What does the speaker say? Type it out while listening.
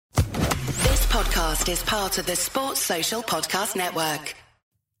podcast is part of the Sports Social Podcast Network.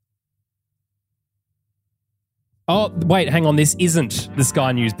 Oh, wait, hang on. This isn't the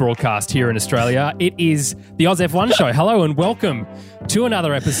Sky News broadcast here in Australia. It is the Oz F1 show. Hello and welcome to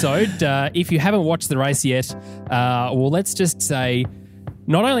another episode. If you haven't watched the race yet, well, let's just say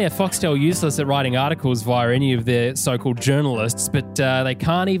not only are Foxtel useless at writing articles via any of their so-called journalists, but they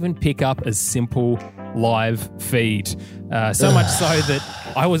can't even pick up a simple live feed. So much so that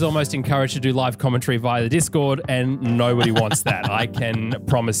I was almost encouraged to do live commentary via the Discord, and nobody wants that, I can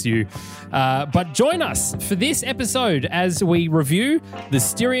promise you. But join us for this episode as we review the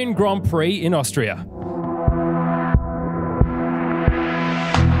Styrian Grand Prix in Austria.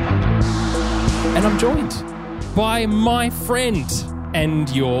 And I'm joined by my friend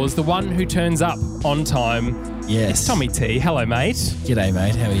and yours, the one who turns up on time. Yes. It's Tommy T. Hello, mate. G'day,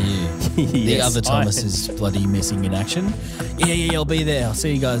 mate. How are you? The Yes, other Thomas is bloody missing in action. Yeah, I'll be there. I'll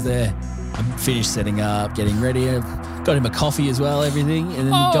see you guys there. I'm finished setting up, getting ready. I've got him a coffee as well, everything. And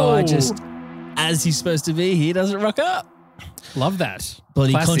then the guy just, as he's supposed to be, he doesn't rock up. Love that.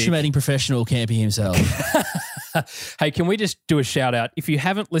 Bloody Classic. consummating professional campy himself. Hey, can we just do a shout out? If you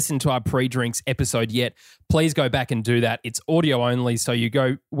haven't listened to our pre-drinks episode yet, please go back and do that. It's audio only, so you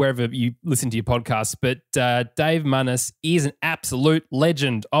go wherever you listen to your podcasts. But Dave Munnis is an absolute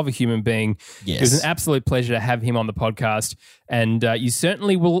legend of a human being. Yes. It was an absolute pleasure to have him on the podcast, and you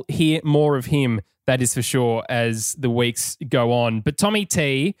certainly will hear more of him, that is for sure, as the weeks go on. But Tommy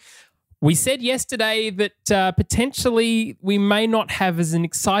T, we said yesterday that potentially we may not have as an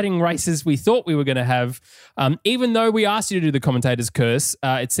exciting race as we thought we were going to have. Even though we asked you to do the commentator's curse,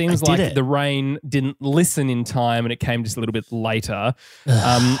 it seems like the rain didn't listen in time and it came just a little bit later.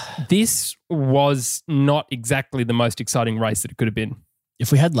 This was not exactly the most exciting race that it could have been.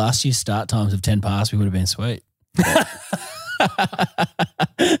 If we had last year's start times of 10 past, we would have been sweet.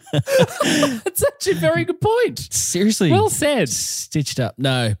 That's actually a very good point. Seriously. Well said. Stitched up.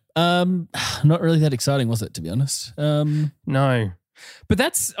 No. Not really that exciting, was it, to be honest? No. But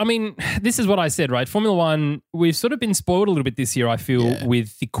this is what I said, right? Formula One, we've sort of been spoiled a little bit this year, I feel,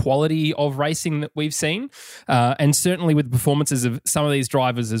 with the quality of racing that we've seen. And certainly with the performances of some of these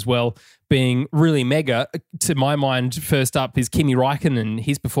drivers as well being really mega. To my mind, first up is Kimi Räikkönen.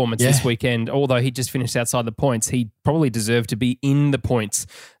 His performance this weekend, although he just finished outside the points, he probably deserved to be in the points.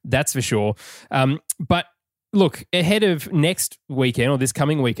 That's for sure. But look, ahead of next weekend, or this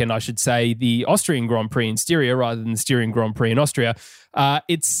coming weekend, I should say, the Austrian Grand Prix in Styria rather than the Styrian Grand Prix in Austria,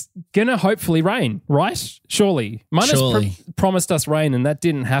 it's going to hopefully rain, right? Surely. Munnis promised us rain and that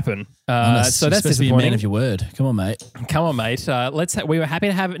didn't happen. So that's supposed to be a man of your word. Come on, mate. We were happy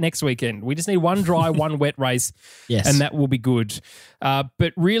to have it next weekend. We just need one dry, one wet race, and that will be good.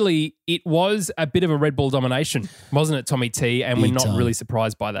 But really, it was a bit of a Red Bull domination, wasn't it, Tommy T? And we're not really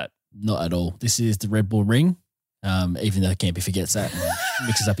surprised by that. Not at all. This is the Red Bull ring, even though Campy forgets that and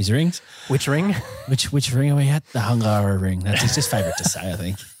mixes up his rings. Which ring? Which ring are we at? The Hungaro ring. That's his favourite to say, I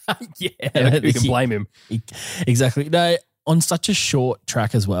think. We can blame him. Exactly. No, on such a short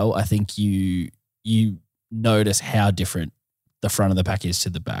track as well, I think you notice how different the front of the pack is to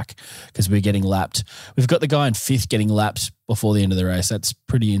the back because we're getting lapped. We've got the guy in fifth getting lapped before the end of the race. That's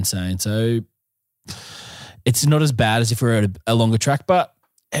pretty insane. So it's not as bad as if we were at a longer track, but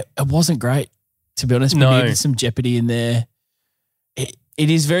it wasn't great, to be honest. We needed some jeopardy in there. It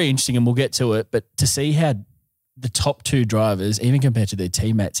is very interesting, and we'll get to it, but to see how the top two drivers, even compared to their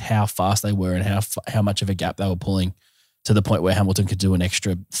teammates, how fast they were and how much of a gap they were pulling to the point where Hamilton could do an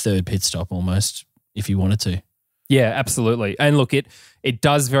extra third pit stop almost if he wanted to. Yeah, absolutely. And look, it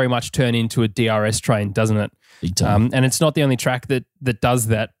does very much turn into a DRS train, doesn't it? Big time. And it's not the only track that does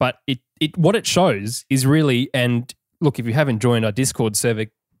that, but what it shows is really, and look, if you haven't joined our Discord server,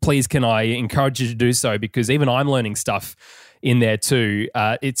 please can I encourage you to do so, because even I'm learning stuff in there too.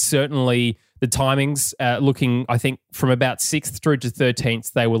 It's certainly the timings looking, I think, from about 6th through to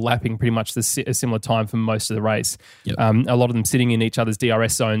 13th, they were lapping pretty much a similar time for most of the race. Yep. A lot of them sitting in each other's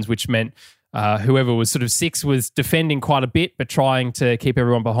DRS zones, which meant whoever was sort of 6 was defending quite a bit, but trying to keep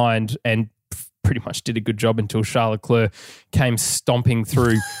everyone behind, and pretty much did a good job until Charles Leclerc came stomping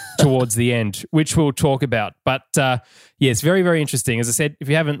through towards the end, which we'll talk about. But yes, very, very interesting. As I said, if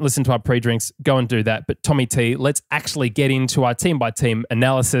you haven't listened to our pre-drinks, go and do that. But Tommy T, let's actually get into our team-by-team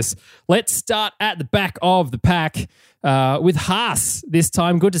analysis. Let's start at the back of the pack with Haas this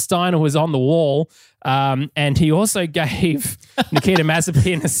time. Steiner was on the wall, and he also gave Nikita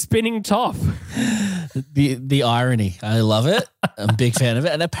Mazepin a spinning top. The irony. I love it. I'm a big fan of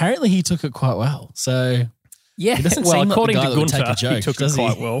it. And apparently he took it quite well. So Yeah, He doesn't well, seem like according the guy to that would take Gunter, a joke, he took it does he?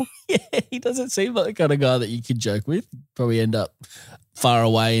 quite well. Yeah, he doesn't seem like the kind of guy that you could joke with. Probably end up far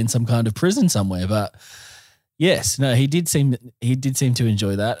away in some kind of prison somewhere. But yes, no, he did seem to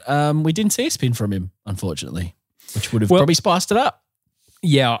enjoy that. We didn't see a spin from him, unfortunately, which would have probably spiced it up.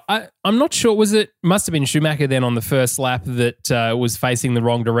 Yeah, I'm not sure. Must have been Schumacher then on the first lap that was facing the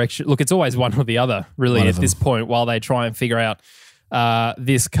wrong direction. Look, it's always one or the other, really, at this point, while they try and figure out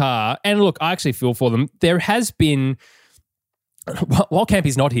this car. And look, I actually feel for them. There has been, while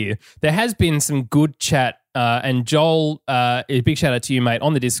Campy's not here, there has been some good chat. And Joel, a big shout out to you, mate,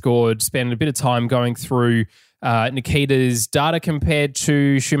 on the Discord, spent a bit of time going through Nikita's data compared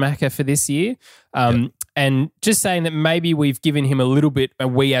to Schumacher for this year. And just saying that maybe we've given him a little bit,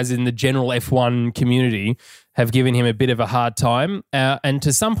 we as in the general F1 community, have given him a bit of a hard time. And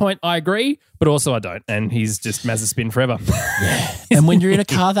to some point, I agree, but also I don't. And he's just Mazepin forever. Yeah. And when you're in a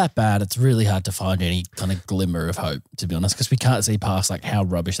car that bad, it's really hard to find any kind of glimmer of hope, to be honest, because we can't see past like how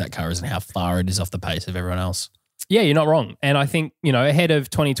rubbish that car is and how far it is off the pace of everyone else. Yeah, you're not wrong. And I think, ahead of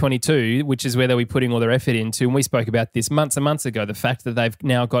 2022, which is where they'll be putting all their effort into, and we spoke about this months and months ago, the fact that they've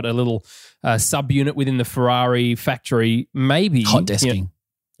now got a little subunit within the Ferrari factory, maybe. Hot desking.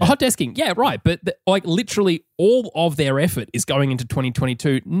 Hot desking, yeah, right. But literally all of their effort is going into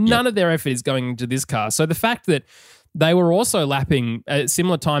 2022. None of their effort is going into this car. So the fact that they were also lapping at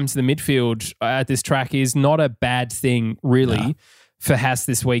similar times to the midfield at this track is not a bad thing, really, for Haas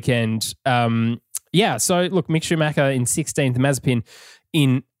this weekend. Yeah, so look, Mick Schumacher in 16th, Mazepin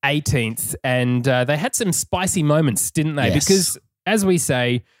in 18th, and they had some spicy moments, didn't they? Yes. Because, as we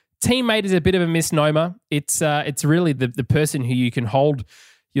say, teammate is a bit of a misnomer. It's really the person who you can hold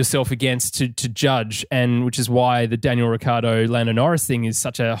yourself against to judge, and which is why the Daniel Ricciardo, Lando Norris thing is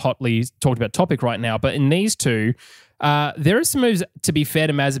such a hotly talked about topic right now. But in these two, there are some moves, to be fair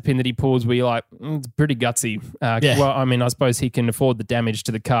to Mazepin, that he pulls where you're like, it's pretty gutsy. Well, I mean, I suppose he can afford the damage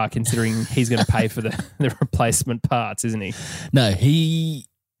to the car considering he's going to pay for the replacement parts, isn't he? No, he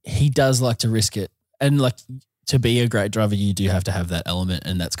does like to risk it. And like to be a great driver, you do have to have that element,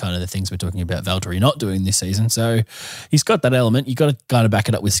 and that's kind of the things we're talking about Valtteri not doing this season. So he's got that element. You got to kind of back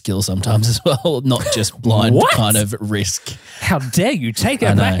it up with skill sometimes as well, not just blind kind of risk. How dare you take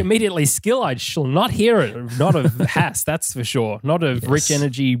that back immediately? Skill, I shall not hear it. Not of Haas, that's for sure. Not of Rich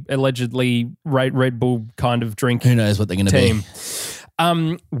Energy, allegedly Red Bull kind of drink. Who knows what they're going to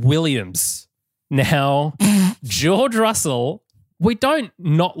be? Williams. Now, George Russell. We don't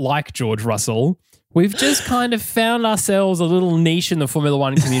not like George Russell. We've just kind of found ourselves a little niche in the Formula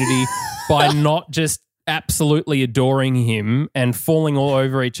One community by not just absolutely adoring him and falling all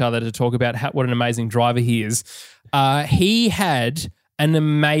over each other to talk about what an amazing driver he is. He had an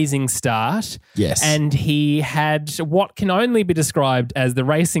amazing start. Yes. And he had what can only be described as the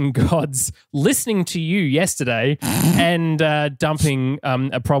racing gods listening to you yesterday and dumping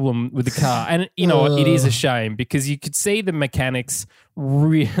a problem with the car. And you know what? It is a shame because you could see the mechanics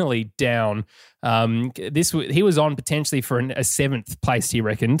really down. He was on potentially for a seventh place, he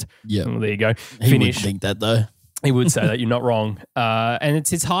reckoned. Yeah. Well, there you go. He would think that though. He would say that, you're not wrong. And it's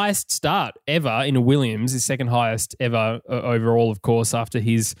his highest start ever in a Williams, his second highest ever overall, of course, after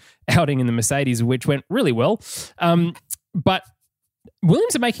his outing in the Mercedes, which went really well. But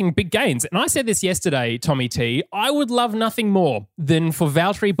Williams are making big gains. And I said this yesterday, Tommy T, I would love nothing more than for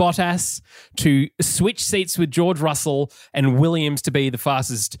Valtteri Bottas to switch seats with George Russell and Williams to be the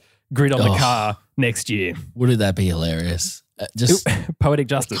fastest grid on the car next year. Wouldn't that be hilarious? Just poetic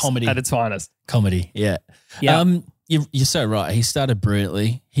justice comedy at its finest. Comedy, yeah. You're so right. He started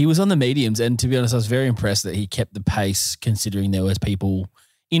brilliantly. He was on the mediums, and to be honest, I was very impressed that he kept the pace considering there was people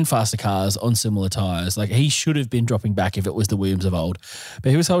in faster cars on similar tyres. Like he should have been dropping back if it was the Williams of old, but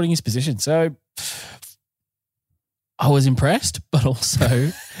he was holding his position. So I was impressed, but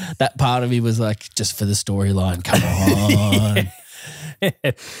also that part of me was like, just for the storyline, come on.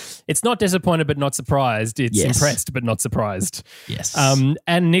 It's not disappointed but not surprised. It's impressed but not surprised. Yes.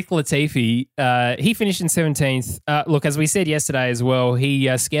 And Nick Latifi, he finished in 17th. Look, as we said yesterday as well,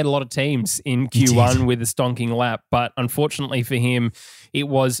 he scared a lot of teams in Q1 with a stonking lap, but unfortunately for him, it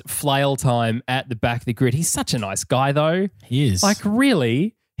was flail time at the back of the grid. He's such a nice guy though. He is. Like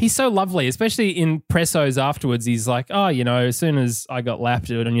really, he's so lovely, especially in pressos afterwards. He's like, oh, you know, as soon as I got lapped,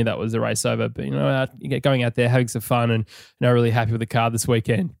 I knew that was the race over. But, you know, going out there, having some fun and really happy with the car this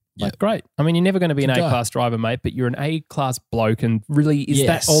weekend. Like, great. I mean, you're never going to be an A-class driver, mate, but you're an A-class bloke. And really, is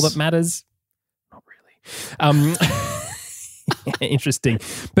that all that matters? Not really. Interesting.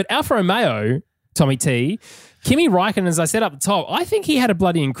 But Alfa Romeo, Tommy T, Kimi Räikkönen, as I said up the top, I think he had a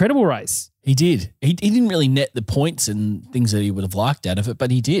bloody incredible race. He did. He didn't really net the points and things that he would have liked out of it,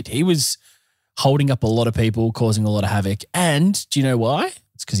 but he did. He was holding up a lot of people, causing a lot of havoc. And do you know why?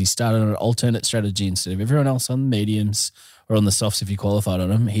 It's because he started on an alternate strategy instead of everyone else on the mediums or on the softs if he qualified on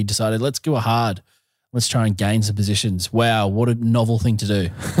them. He decided, let's go hard. Let's try and gain some positions. Wow, what a novel thing to do.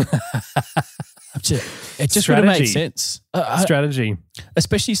 It just would have made sense. Strategy.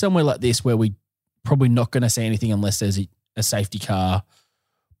 Especially somewhere like this where we probably not going to see anything unless there's a safety car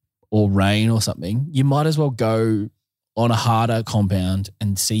or rain or something. You might as well go on a harder compound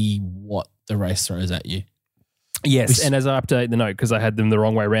and see what the race throws at you. Yes, and as I update the note, because I had them the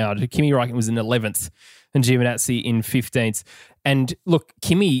wrong way around, Kimi Räikkönen was in 11th and Giovinazzi in 15th. And look,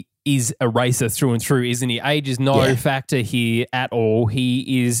 Kimi is a racer through and through, isn't he? Age is no factor here at all.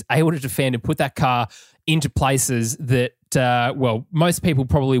 He is able to defend and put that car into places that, most people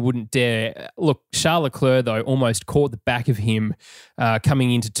probably wouldn't dare. Look, Charles Leclerc, though, almost caught the back of him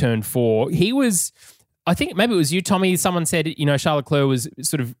coming into turn 4. He was... I think maybe it was you, Tommy. Someone said, Charles Leclerc was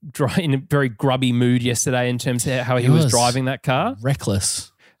sort of in a very grubby mood yesterday in terms of how he was driving that car.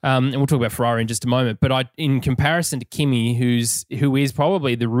 Reckless. And we'll talk about Ferrari in just a moment. But in comparison to Kimi, who is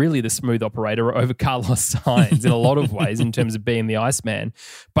probably the smooth operator over Carlos Sainz in a lot of ways in terms of being the Iceman,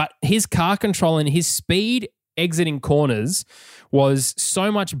 but his car control and his speed exiting corners was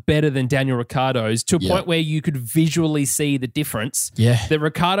so much better than Daniel Ricciardo's to a point where you could visually see the difference. Yeah. That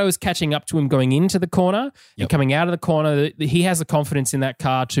Ricciardo is catching up to him going into the corner and coming out of the corner. He has the confidence in that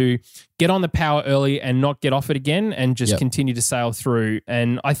car to get on the power early and not get off it again and just continue to sail through.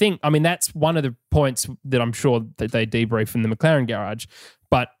 And that's one of the points that I'm sure that they debrief in the McLaren garage,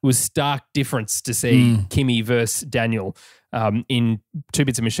 but it was stark difference to see Kimi versus Daniel in two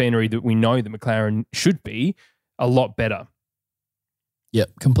bits of machinery that we know that McLaren should be a lot better.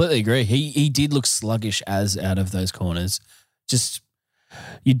 Yep, completely agree. He did look sluggish as out of those corners.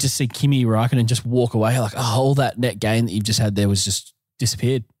 You'd just see Kimi Räikkönen just walk away like, all that net gain that you've just had there was just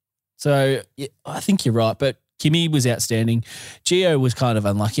disappeared. So I think you're right, but Kimi was outstanding. Gio was kind of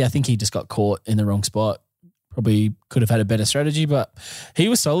unlucky. I think he just got caught in the wrong spot. Probably could have had a better strategy, but he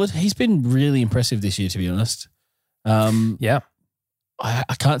was solid. He's been really impressive this year, to be honest.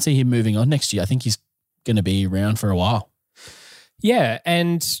 I can't see him moving on next year. I think he's going to be around for a while. Yeah,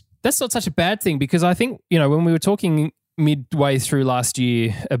 and that's not such a bad thing because I think, when we were talking midway through last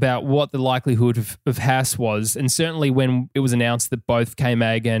year about what the likelihood of Haas was, and certainly when it was announced that both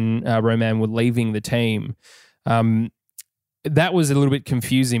K-Mag and Roman were leaving the team, that was a little bit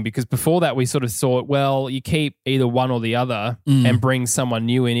confusing because before that we sort of thought, well, you keep either one or the other and bring someone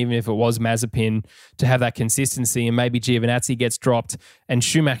new in, even if it was Mazepin, to have that consistency, and maybe Giovinazzi gets dropped and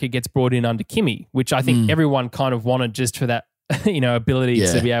Schumacher gets brought in under Kimi, which I think everyone kind of wanted just for that ability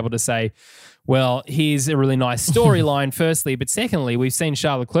to be able to say, well, here's a really nice storyline, firstly, but secondly, we've seen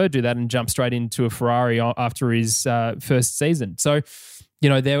Charles Leclerc do that and jump straight into a Ferrari after his first season. So,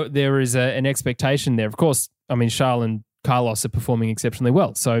 there is an expectation there. Of course, Charles and Carlos are performing exceptionally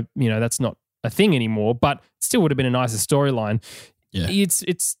well. So, that's not a thing anymore, but it still would have been a nicer storyline. Yeah.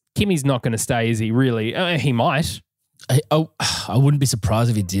 It's Kimi's not going to stay, is he really? He might. I wouldn't be surprised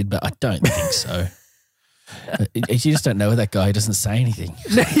if he did, but I don't think so. You just don't know with that guy. He doesn't say anything.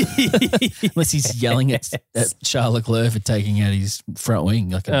 Unless he's yelling at Charles Leclerc for taking out his front wing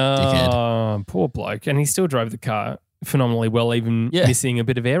like a dickhead. Oh, poor bloke. And he still drove the car phenomenally well, even missing a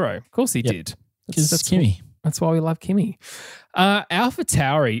bit of aero. Of course he did. Because that's Kimi. That's why we love Kimi.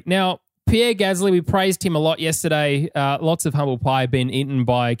 AlphaTauri. Now, Pierre Gasly, we praised him a lot yesterday. Lots of humble pie been eaten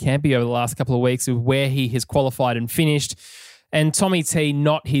by Campy over the last couple of weeks of where he has qualified and finished. And Tommy T,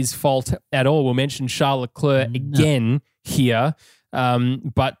 not his fault at all. We'll mention Charles Leclerc again here.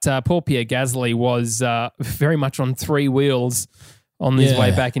 But poor Pierre Gasly was very much on three wheels on his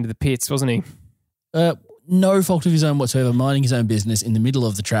way back into the pits, wasn't he? No fault of his own whatsoever, minding his own business in the middle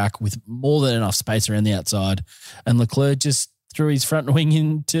of the track with more than enough space around the outside. And Leclerc just threw his front wing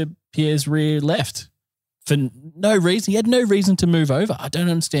into Pierre's rear left for no reason. He had no reason to move over. I don't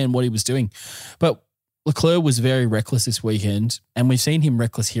understand what he was doing. But Leclerc was very reckless this weekend, and we've seen him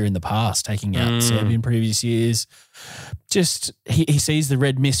reckless here in the past, taking out Seb in previous years. Just he sees the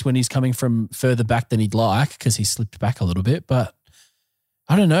red mist when he's coming from further back than he'd like because he slipped back a little bit. But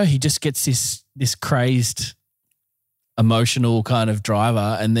I don't know, he just gets this crazed, emotional kind of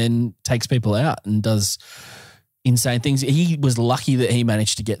driver and then takes people out and does insane things. He was lucky that he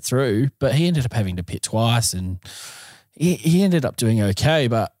managed to get through, but he ended up having to pit twice and he ended up doing okay,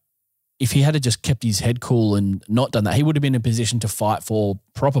 but if he had just kept his head cool and not done that, he would have been in a position to fight for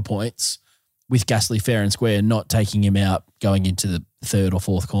proper points with Gasly fair and square, not taking him out going into the third or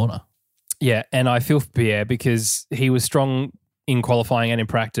fourth corner. Yeah, and I feel for Pierre because he was strong in qualifying and in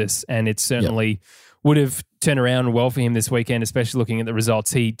practice, and it certainly would have turn around well for him this weekend, especially looking at the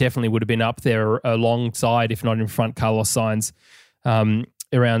results. He definitely would have been up there alongside, if not in front, Carlos Sainz,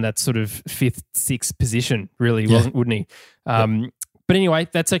 around that sort of 5th, 6th position, really, wouldn't he? But anyway,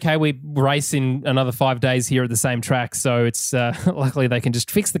 that's okay. We race in another 5 days here at the same track, so it's luckily they can just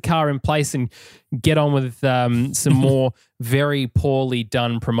fix the car in place and get on with some more very poorly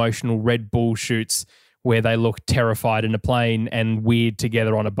done promotional Red Bull shoots where they look terrified in a plane and weird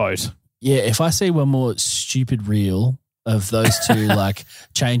together on a boat. Yeah, if I see one more stupid reel of those two like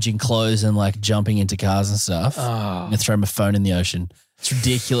changing clothes and like jumping into cars and stuff, I'm going to throw my phone in the ocean. It's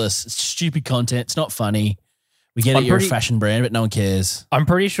ridiculous. It's stupid content. It's not funny. We get it, you're a fashion brand, but no one cares. I'm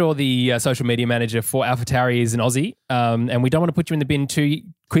pretty sure the social media manager for AlphaTauri is an Aussie, and we don't want to put you in the bin too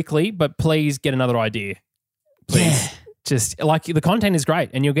quickly, but please get another idea. Please. Yeah. Just like the content is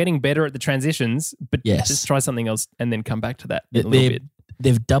great and you're getting better at the transitions, but just try something else and then come back to that a little bit.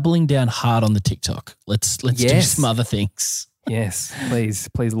 They're doubling down hard on the TikTok. Let's do some other things. Yes,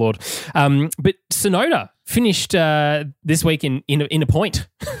 please, Lord. But Tsunoda finished this week in a point.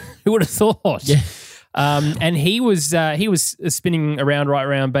 Who would have thought? Yeah. And he was spinning right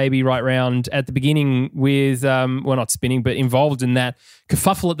round at the beginning with not spinning, but involved in that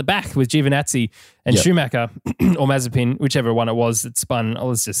kerfuffle at the back with Giovinazzi and Schumacher or Mazepin, whichever one it was that spun.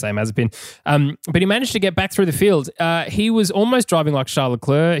 Let's just say Mazepin. But he managed to get back through the field. He was almost driving like Charles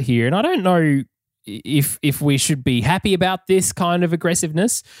Leclerc here, and I don't know if we should be happy about this kind of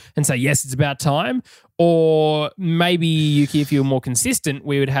aggressiveness and say, yes, it's about time, or maybe, Yuki, if you were more consistent,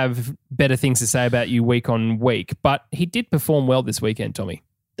 we would have better things to say about you week on week. But he did perform well this weekend, Tommy.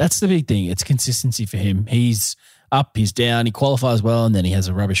 That's the big thing. It's consistency for him. He's up, he's down, he qualifies well, and then he has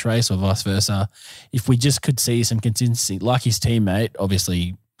a rubbish race or vice versa. If we just could see some consistency, like his teammate,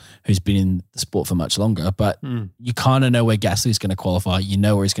 obviously, who's been in the sport for much longer, but you kind of know where Gasly's going to qualify. You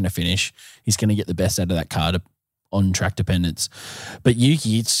know where he's going to finish. He's going to get the best out of that car on track dependence. But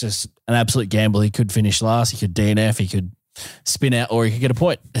Yuki, it's just an absolute gamble. He could finish last. He could DNF. He could spin out, or he could get a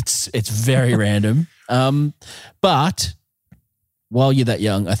point. It's very random. But while you're that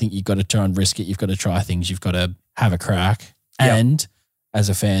young, I think you've got to try and risk it. You've got to try things. You've got to have a crack. Yep. And as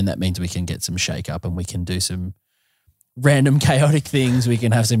a fan, that means we can get some shake up and we can do some random chaotic things. We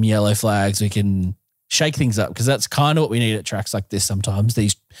can have some yellow flags. We can shake things up, because that's kind of what we need at tracks like this sometimes.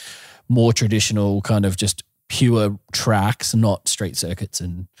 These more traditional kind of just pure tracks, not street circuits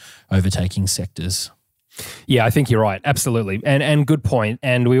and overtaking sectors. Yeah, I think you're right. Absolutely. And good point.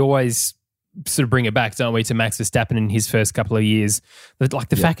 And we always sort of bring it back, don't we, to Max Verstappen in his first couple of years. But like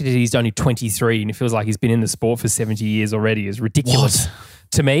the fact that he's only 23 and it feels like he's been in the sport for 70 years already is ridiculous.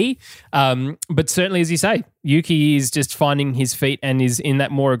 To me. But certainly, as you say, Yuki is just finding his feet and is in that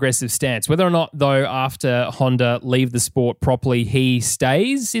more aggressive stance. Whether or not, though, after Honda leave the sport properly, he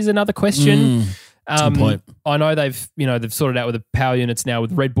stays is another question. That's a good point. I know they've sorted out with the power units now,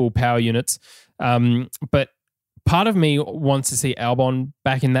 with Red Bull power units. But part of me wants to see Albon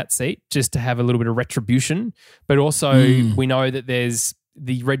back in that seat just to have a little bit of retribution. But also we know that there's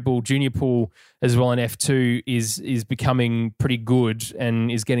the Red Bull junior pool as well in F2 is becoming pretty good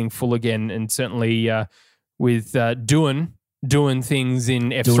and is getting full again. And certainly with doing things in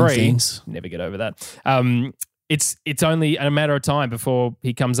F3, never get over that. It's only a matter of time before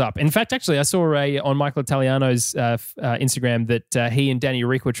he comes up. In fact, actually, I saw on Michael Italiano's Instagram that he and Danny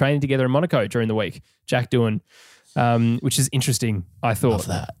Rick were training together in Monaco during the week. Jack Doohan, which is interesting, I thought. Love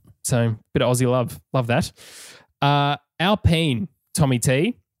that. So, bit of Aussie love. Love that. Alpine, Tommy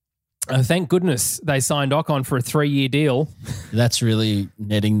T. Thank goodness they signed Ocon for a 3-year deal. That's really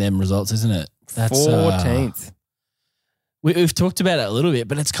netting them results, isn't it? That's 14th. We've talked about it a little bit,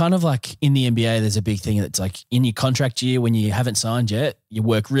 but it's kind of like in the NBA, there's a big thing that's like in your contract year when you haven't signed yet, you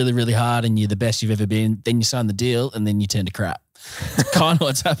work really, really hard and you're the best you've ever been. Then you sign the deal and then you turn to crap. It's kind of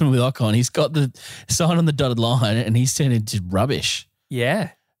what's happened with Ocon. He's got the sign on the dotted line and he's turned into rubbish.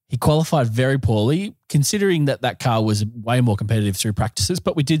 Yeah. He qualified very poorly, considering that car was way more competitive through practices.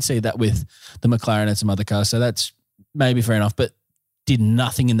 But we did see that with the McLaren and some other cars. So that's maybe fair enough, but did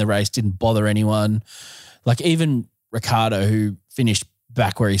nothing in the race, didn't bother anyone. Like even Ricciardo, who finished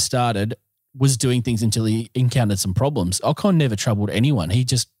back where he started, was doing things until he encountered some problems. Ocon never troubled anyone. He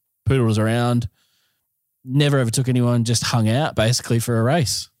just poodles around, never overtook anyone, just hung out basically for a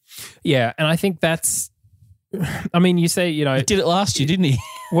race. Yeah, and I think that's, I mean, you say, you know, he did it last year, didn't he?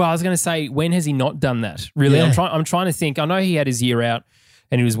 Well, I was going to say, when has he not done that? Really, Yeah. I'm trying to think. I know he had his year out,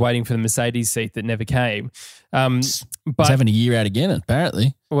 and he was waiting for the Mercedes seat that never came. But he's having a year out again,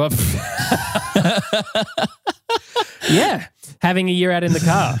 apparently. Well, yeah, having a year out in the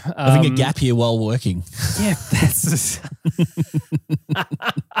car, having a gap year while working. Yeah, that's.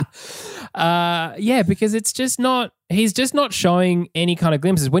 Because it's just not, he's just not showing any kind of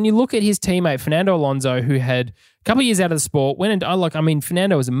glimpses. When you look at his teammate, Fernando Alonso, who had a couple of years out of the sport,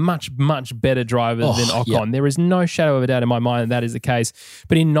 Fernando is a much, much better driver than Ocon. Yeah. There is no shadow of a doubt in my mind that is the case.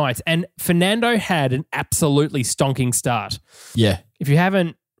 But in nights, and Fernando had an absolutely stonking start. Yeah. If you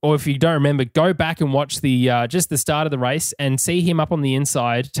haven't, or if you don't remember, go back and watch the just the start of the race and see him up on the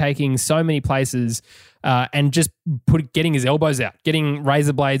inside, taking so many places and just getting his elbows out, getting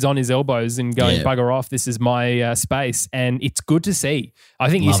razor blades on his elbows and going, bugger off, this is my space. And it's good to see.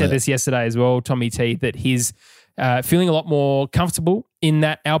 I think you said this yesterday as well, Tommy T, that he's feeling a lot more comfortable in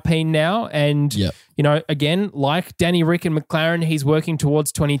that Alpine now. And, again, like Danny Rick and McLaren, he's working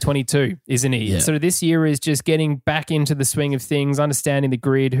towards 2022, isn't he? Yeah. So this year is just getting back into the swing of things, understanding the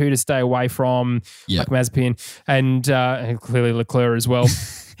grid, who to stay away from, like Mazepin, and clearly Leclerc as well.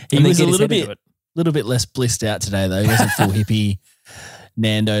 He was a little bit less blissed out today, though. He wasn't full hippie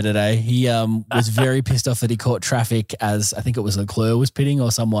Nando today. He was very pissed off that he caught traffic as I think it was Leclerc was pitting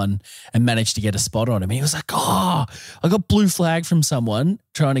or someone and managed to get a spot on him. He was like, I got blue flag from someone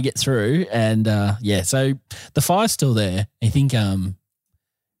trying to get through. And so the fire's still there. I think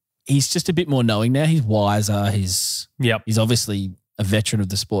he's just a bit more knowing now. He's wiser. He's obviously a veteran of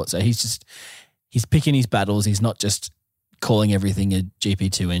the sport. So he's picking his battles. He's not just calling everything a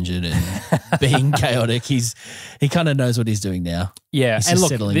GP2 engine and being chaotic. He kind of knows what he's doing now. Yeah. He's and just look,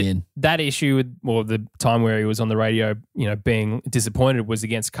 settling in. That issue the time where he was on the radio, being disappointed was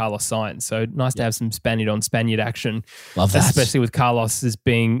against Carlos Sainz. So nice to have some Spaniard on Spaniard action. Love that. Especially with Carlos as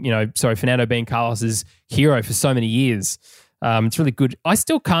being, Fernando being Carlos's hero for so many years. It's really good. I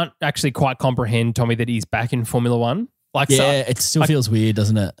still can't actually quite comprehend, Tommy, that he's back in Formula One. It still feels weird,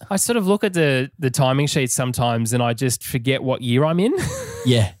 doesn't it? I sort of look at the timing sheets sometimes and I just forget what year I'm in.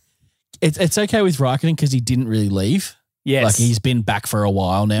 Yeah. It's okay with Raikkonen because he didn't really leave. Yes. Like he's been back for a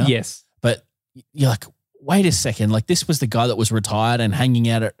while now. Yes. But you're like, wait a second. Like this was the guy that was retired and hanging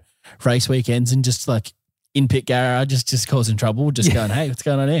out at race weekends and just like in pit garage, just causing trouble, just going, hey, what's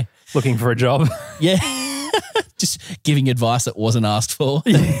going on here? Looking for a job. Yeah. Just giving advice that wasn't asked for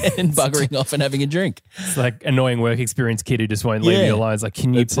and buggering off and having a drink. It's like annoying work experience kid who just won't leave you alone. It's like,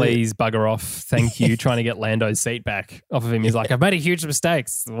 can you please bugger off? Thank you. Trying to get Lando's seat back off of him. He's like, I've made a huge mistake.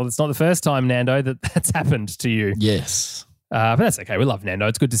 Well, it's not the first time, Nando, that's happened to you. Yes. But that's okay. We love Nando.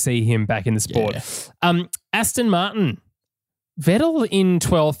 It's good to see him back in the sport. Yeah. Aston Martin. Vettel in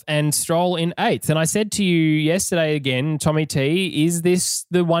 12th and Stroll in 8th. And I said to you yesterday again, Tommy T, is this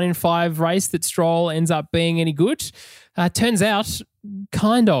the 1 in 5 race that Stroll ends up being any good? Turns out,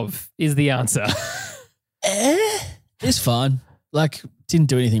 kind of is the answer. It's fine. Like, didn't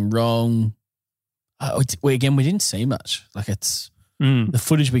do anything wrong. We didn't see much. Like, it's the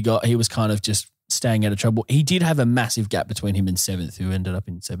footage we got, he was kind of just staying out of trouble. He did have a massive gap between him and 7th, who ended up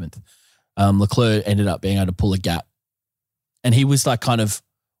in 7th. Leclerc ended up being able to pull a gap. And he was like kind of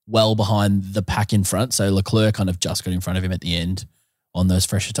well behind the pack in front. So Leclerc kind of just got in front of him at the end on those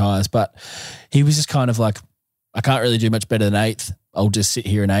fresher tyres. But he was just kind of like, I can't really do much better than 8th. I'll just sit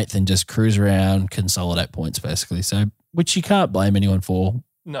here in 8th and just cruise around, consolidate points basically. So, which you can't blame anyone for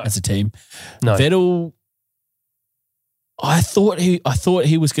as a team. No. Vettel, I thought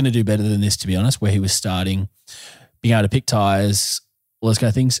he was going to do better than this, to be honest, where he was starting, being able to pick tyres, all those kind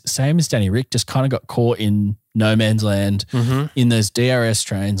of things. Same as Danny Rick, just kind of got caught in no man's land in those DRS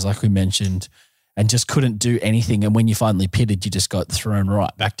trains, like we mentioned, and just couldn't do anything. And when you finally pitted, you just got thrown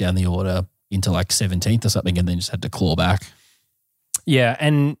right back down the order into like 17th or something, and then just had to claw back. Yeah,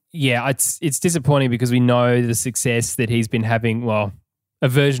 and it's disappointing because we know the success that he's been having. Well, a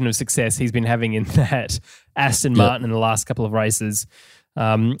version of success he's been having in that Aston Martin in the last couple of races.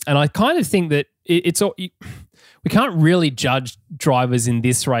 And I kind of think that it's all. We can't really judge drivers in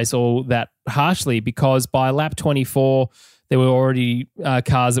this race all that harshly because by lap 24, there were already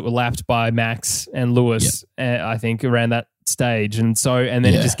cars that were lapped by Max and Lewis, I think, around that stage. And then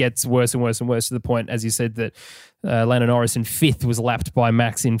it just gets worse and worse and worse to the point, as you said, that Lando Norris in 5th was lapped by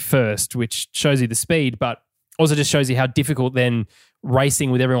Max in 1st, which shows you the speed, but also just shows you how difficult then racing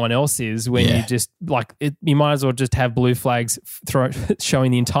with everyone else is when you just you might as well just have blue flags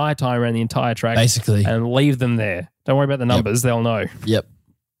showing the entire time around the entire track basically and leave them there. Don't worry about the numbers. They'll know. Yep.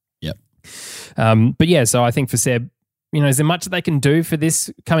 But yeah, so I think for Seb, is there much that they can do for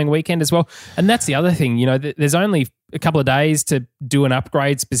this coming weekend as well? And that's the other thing, there's only a couple of days to do an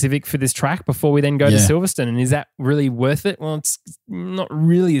upgrade specific for this track before we then go to Silverstone. And is that really worth it? Well, it's not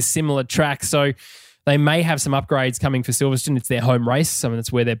really a similar track. So They may have some upgrades coming for Silverstone. It's their home race. I mean,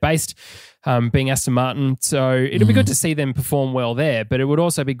 that's where they're based, being Aston Martin. So it'll be good to see them perform well there, but it would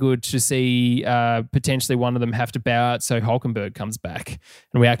also be good to see potentially one of them have to bow out so Hulkenberg comes back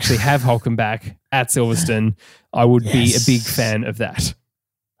and we actually have Hulkenberg at Silverstone. I would be a big fan of that.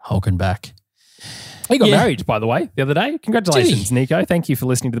 Hulkenberg. He got married, by the way, the other day. Congratulations, Nico. Thank you for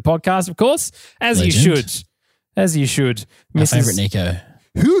listening to the podcast, of course, as you should. As you should. My favourite Nico.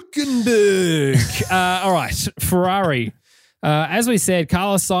 Hulkenberg. All right, Ferrari. As we said,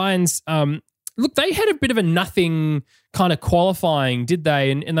 Carlos Sainz, look, they had a bit of a nothing kind of qualifying, did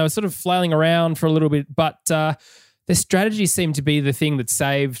they? And they were sort of flailing around for a little bit, but their strategy seemed to be the thing that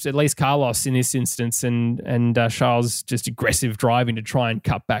saved at least Carlos in this instance and Charles just aggressive driving to try and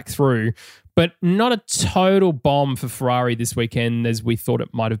cut back through. But not a total bomb for Ferrari this weekend as we thought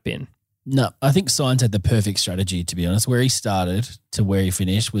it might have been. No, I think Sainz had the perfect strategy, to be honest. Where he started to where he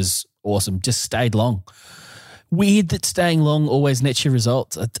finished was awesome. Just stayed long. Weird that staying long always nets you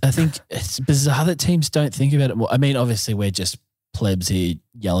results. I think it's bizarre that teams don't think about it more. I mean, obviously we're just plebs here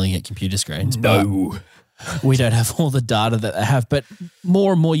yelling at computer screens. No. We don't have all the data that they have. But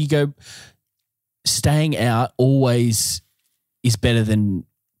more and more you go, staying out always is better than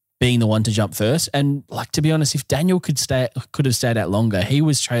being the one to jump first. And like, to be honest, if Daniel could have stayed out longer, he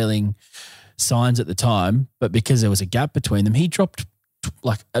was trailing Sainz at the time, but because there was a gap between them, he dropped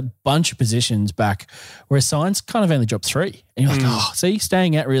like a bunch of positions back, whereas Sainz kind of only dropped 3. And you're like, see,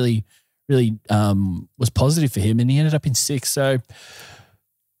 staying out really was positive for him, and he ended up in 6th. So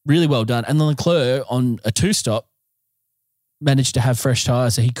really well done. And then Leclerc on a 2-stop managed to have fresh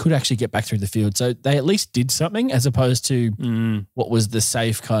tyres, so he could actually get back through the field. So they at least did something as opposed to what was the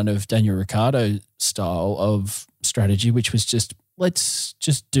safe kind of Daniel Ricciardo style of strategy, which was just, let's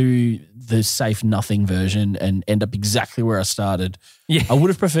just do the safe nothing version and end up exactly where I started. Yeah. I would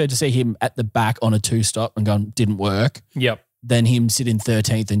have preferred to see him at the back on a 2-stop and gone, didn't work. Yep. Than him sit in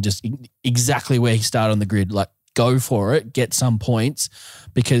 13th and just exactly where he started on the grid. Like, go for it, get some points,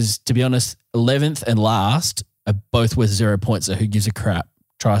 because to be honest, 11th and last are both worth 0 points. So who gives a crap?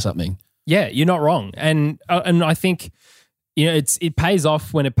 Try something. Yeah, you're not wrong. And I think, you know, it pays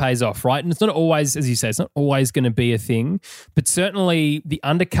off when it pays off, right? And it's not always, as you say, it's not always going to be a thing, but certainly the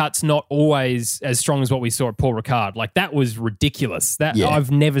undercut's not always as strong as what we saw at Paul Ricard. Like, that was ridiculous. I've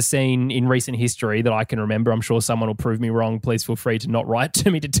never seen in recent history that I can remember. I'm sure someone will prove me wrong. Please feel free to not write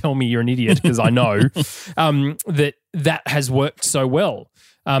to me to tell me you're an idiot, because I know that has worked so well.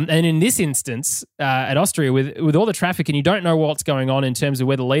 And in this instance, at Austria, with all the traffic, and you don't know what's going on in terms of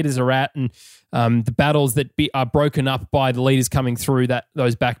where the leaders are at, and the battles that are broken up by the leaders coming through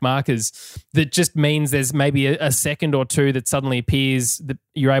those back markers, that just means there's maybe a second or two that suddenly appears that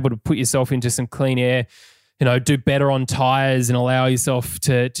you're able to put yourself into some clean air, you know, do better on tyres and allow yourself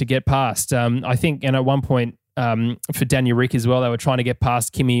to get past. I think, and at one point, for Daniel Rick as well, they were trying to get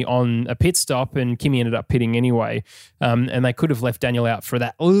past Kimi on a pit stop, and Kimi ended up pitting anyway. And they could have left Daniel out for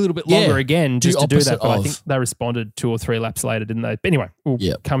that a little bit longer again, just to do that. But I think they responded 2 or 3 laps later, didn't they? But anyway, we'll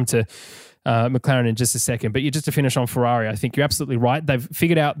come to McLaren in just a second. But just to finish on Ferrari, I think you're absolutely right. They've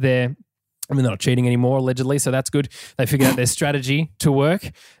figured out they're not cheating anymore, allegedly, so that's good. They figured out their strategy to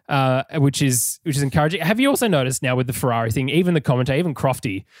work, which is encouraging. Have you also noticed now with the Ferrari thing, even the commentator, even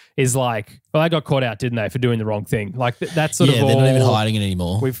Crofty, is like, well, they got caught out, didn't they, for doing the wrong thing? Like, that's sort of all. Yeah, they're not even hiding it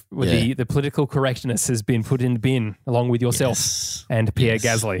anymore. The political correctness has been put in the bin, along with yourself and Pierre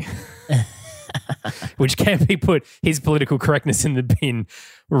Gasly. Which can be put, his political correctness, in the bin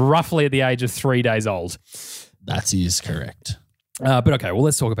roughly at the age of 3 days old. That is correct. But okay, well,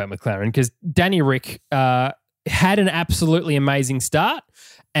 let's talk about McLaren, because Danny Rick had an absolutely amazing start,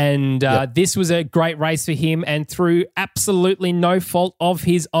 and this was a great race for him, and through absolutely no fault of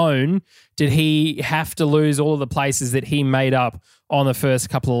his own did he have to lose all of the places that he made up on the first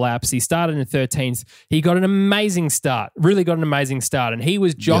couple of laps. He started in 13th. He got an amazing start, really got an amazing start, and he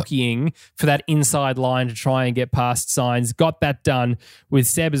was jockeying for that inside line to try and get past Sainz. Got that done with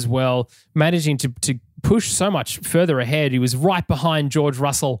Seb as well, managing to push so much further ahead. He was right behind George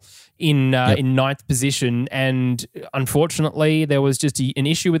Russell in 9th position, and unfortunately there was just an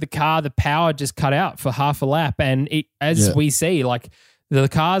issue with the car. The power just cut out for half a lap, and we see, like, the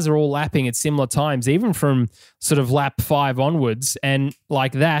cars are all lapping at similar times, even from sort of lap 5 onwards, and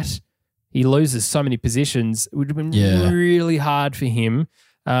like that, he loses so many positions. It would have been really hard for him.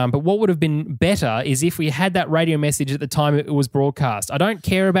 But what would have been better is if we had that radio message at the time it was broadcast. I don't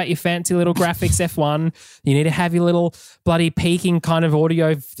care about your fancy little graphics, F1. You need to have your little bloody peaking kind of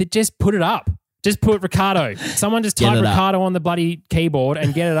audio. Just put it up. Just put Ricardo. Someone just type Ricardo on the bloody keyboard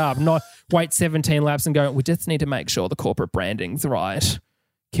and get it up. Not wait 17 laps and go, we just need to make sure the corporate branding's right.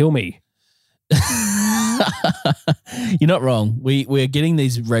 Kill me. You're not wrong. We're getting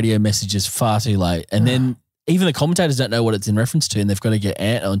these radio messages far too late, and then even the commentators don't know what it's in reference to, and they've got to get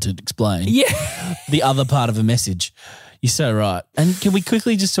Ant on to explain the other part of a message. You're so right. And can we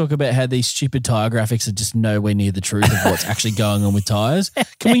quickly just talk about how these stupid tyre graphics are just nowhere near the truth of what's actually going on with tyres?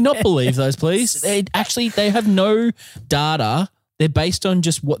 Can we not believe those, please? They have no data. They're based on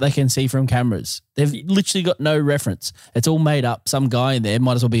just what they can see from cameras. They've literally got no reference. It's all made up. Some guy in there,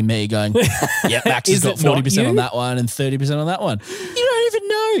 might as well be me, going, yeah, Max has got 40% on that one and 30% on that one. You don't even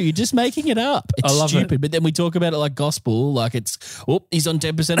know. You're just making it up. It's stupid. But then we talk about it like gospel, like it's, he's on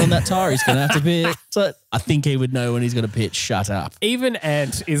 10% on that tyre. He's going to have to pit. So I think he would know when he's going to pitch. Shut up. Even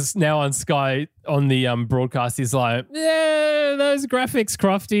Ant is now on Sky on the broadcast. He's like, yeah, those graphics,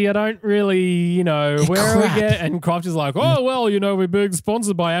 Crofty, I don't really, where are we getting? And Crofty's like, oh, well, we're being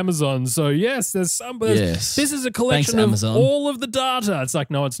sponsored by Amazon. So yes, there's some. This is a collection of all of the data. It's like,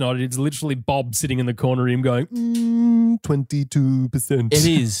 no, it's not. It's literally Bob sitting in the corner of him going, 22%. It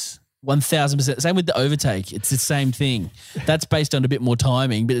is 1,000%. Same with the overtake. It's the same thing. That's based on a bit more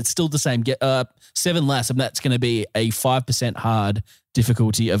timing, but it's still the same. 7 laps, and that's going to be a 5% hard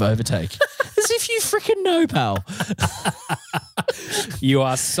difficulty of overtake. As if you freaking know, pal. You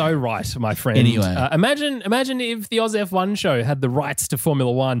are so right, my friend. Anyway. Imagine if the Oz F1 show had the rights to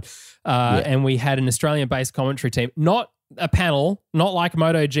Formula One and we had an Australian-based commentary team, not a panel, not like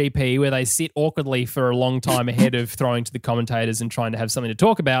MotoGP where they sit awkwardly for a long time ahead of throwing to the commentators and trying to have something to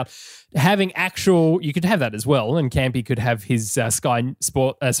talk about. Having you could have that as well, and Campy could have his Sky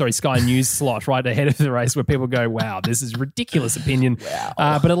News slot right ahead of the race where people go, wow, this is ridiculous opinion.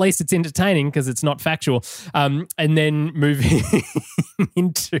 Wow. But at least it's entertaining because it's not factual. And then moving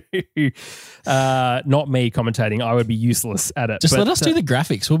into not me commentating, I would be useless at it. Just let us do the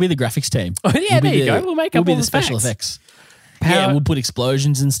graphics. We'll be the graphics team. Oh, yeah, there you go. We'll make up all the special effects. Yeah, we'll put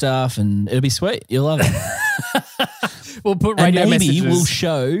explosions and stuff, and it'll be sweet. You'll love it. We'll put radio messages. We'll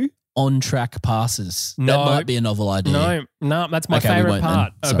show on-track passes. No, that might be a novel idea. No, that's my favourite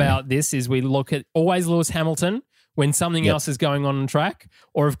part about this is we look at always Lewis Hamilton when something else is going on track,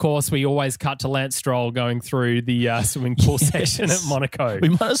 or of course we always cut to Lance Stroll going through the swimming pool section at Monaco. We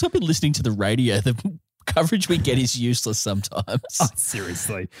might as well be listening to the radio. The coverage we get is useless sometimes. Oh,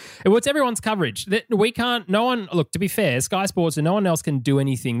 seriously. It's everyone's coverage. We can't, no one, look, to be fair, Sky Sports and no one else can do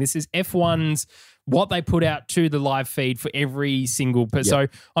anything. This is F1's, what they put out to the live feed for every single person. So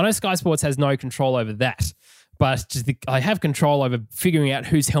I know Sky Sports has no control over that, but I have control over figuring out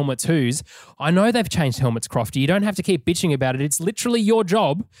whose helmet's whose. I know they've changed helmets, Crofty. You don't have to keep bitching about it. It's literally your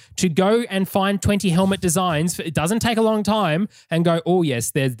job to go and find 20 helmet designs. It doesn't take a long time and go, oh,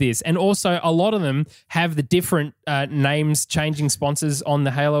 yes, there's this. And also a lot of them have the different names changing sponsors on the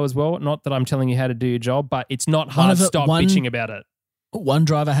halo as well. Not that I'm telling you how to do your job, but it's not hard to stop bitching about it. One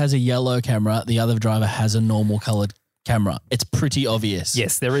driver has a yellow camera. The other driver has a normal coloured camera. It's pretty obvious.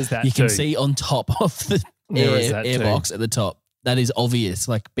 Yes, there is that You can see on top of the airbox at the top. That is obvious.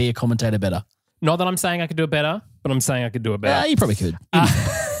 Like, be a commentator better. Not that I'm saying I could do it better, but I'm saying I could do it better. You probably could.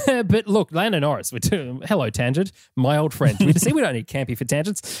 But look, Lando Norris, hello, Tangent, my old friend. We don't need Campy for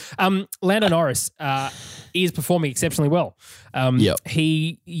tangents. Lando Norris is performing exceptionally well.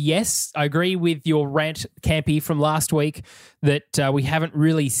 Yes, I agree with your rant, Campy, from last week that we haven't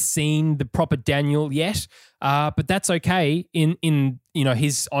really seen the proper Daniel yet. But that's okay. In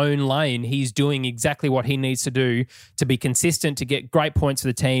his own lane, he's doing exactly what he needs to do to be consistent, to get great points for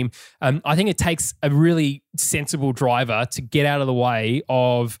the team. I think it takes a really sensible driver to get out of the way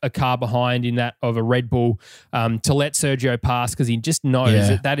of a car behind of a Red Bull, to let Sergio pass because he just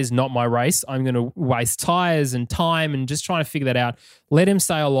knows that is not my race. I'm going to waste tyres and time and just trying to figure that out. Let him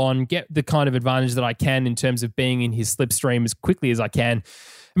sail on, get the kind of advantage that I can in terms of being in his slipstream as quickly as I can.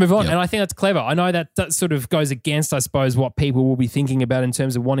 Move on. And I think that's clever. I know that sort of goes against, I suppose, what people will be thinking about in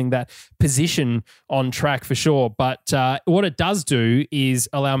terms of wanting that position on track for sure. But what it does do is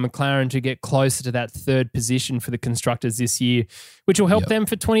allow McLaren to get closer to that third position for the constructors this year, which will help them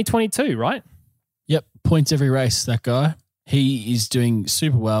for 2022, right? Yep. Points every race, that guy. He is doing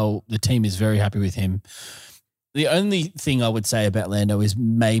super well. The team is very happy with him. The only thing I would say about Lando is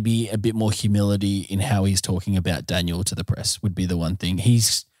maybe a bit more humility in how he's talking about Daniel to the press would be the one thing.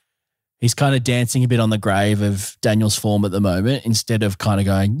 He's kind of dancing a bit on the grave of Daniel's form at the moment instead of kind of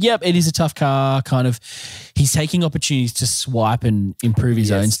going, yep, it is a tough car, kind of. He's taking opportunities to swipe and improve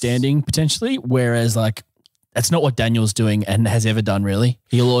his own standing potentially, whereas like that's not what Daniel's doing and has ever done really.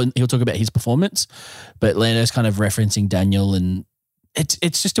 He'll talk about his performance, but Lando's kind of referencing Daniel and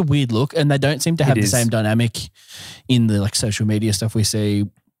it's just a weird look, and they don't seem to have the same dynamic in the like social media stuff we see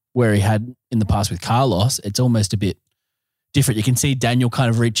where he had in the past with Carlos. It's almost a bit different. You can see Daniel kind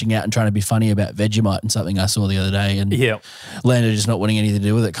of reaching out and trying to be funny about Vegemite and something I saw the other day, and Lando just not wanting anything to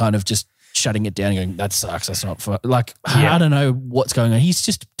do with it, kind of just shutting it down and going, that sucks, that's not fun. Like, I don't know what's going on. He's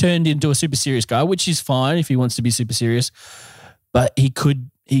just turned into a super serious guy, which is fine if he wants to be super serious, but he could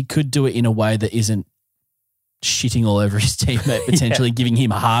do it in a way that isn't shitting all over his teammate, potentially giving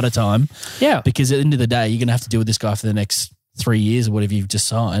him a harder time. Yeah. Because at the end of the day, you're going to have to deal with this guy for the next 3 years or whatever you've just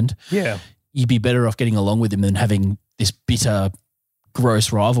signed. Yeah. You'd be better off getting along with him than having this bitter,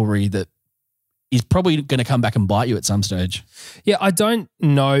 gross rivalry that is probably going to come back and bite you at some stage. Yeah, I don't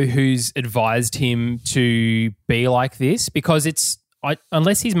know who's advised him to be like this, because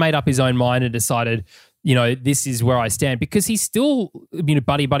unless he's made up his own mind and decided, this is where I stand, because he's still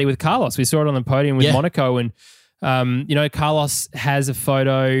buddy with Carlos. We saw it on the podium with Monaco, and Carlos has a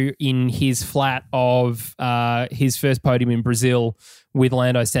photo in his flat of his first podium in Brazil with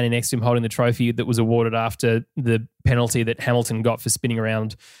Lando standing next to him holding the trophy that was awarded after the penalty that Hamilton got for spinning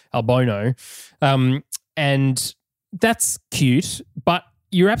around Albon. And that's cute, but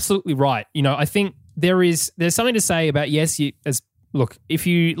you're absolutely right. I think there's something to say about, look, if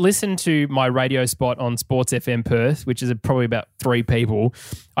you listen to my radio spot on Sports FM Perth, which is probably about 3 people,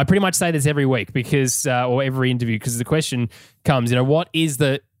 I pretty much say this every week because, or every interview, because the question comes, what is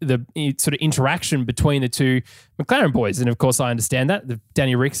the sort of interaction between the two McLaren boys? And of course, I understand that.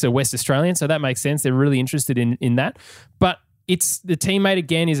 Danny Ricks are West Australian, so that makes sense. They're really interested in that. But it's the teammate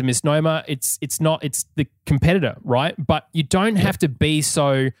again is a misnomer. It's the competitor, right? But you don't have to be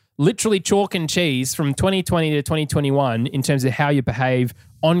so literally chalk and cheese from 2020 to 2021 in terms of how you behave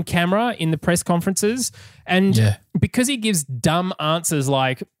on camera in the press conferences. And because he gives dumb answers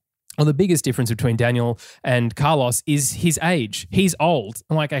like, the biggest difference between Daniel and Carlos is his age. He's old.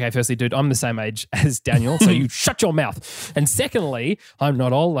 I'm like, okay, firstly, dude, I'm the same age as Daniel, so you shut your mouth. And secondly, I'm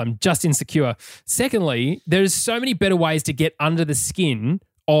not old, I'm just insecure. Secondly, there's so many better ways to get under the skin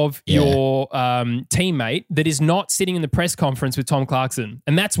of your teammate that is not sitting in the press conference with Tom Clarkson.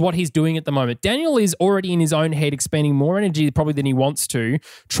 And that's what he's doing at the moment. Daniel is already in his own head, expending more energy probably than he wants to,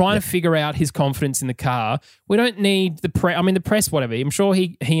 trying to figure out his confidence in the car. We don't need the press. I mean, the press, whatever. I'm sure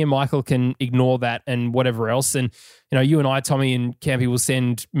he and Michael can ignore that and whatever else. And, you and I, Tommy and Campy, will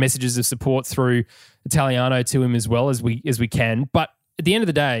send messages of support through Italiano to him as well as we can. But at the end of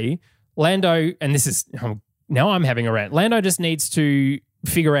the day, Lando, and this is, now I'm having a rant, Lando just needs to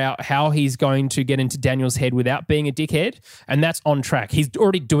figure out how he's going to get into Daniel's head without being a dickhead, and that's on track. He's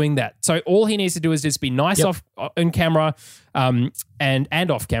already doing that. So all he needs to do is just be nice off on camera and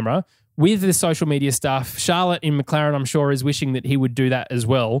off camera with the social media stuff. Charlotte in McLaren, I'm sure, is wishing that he would do that as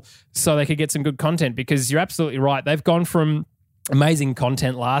well so they could get some good content, because you're absolutely right. They've gone from amazing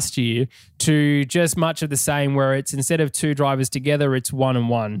content last year to just much of the same, where it's instead of 2 drivers together, it's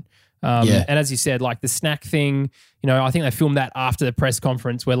 1-on-1. And as you said, like the snack thing, I think they filmed that after the press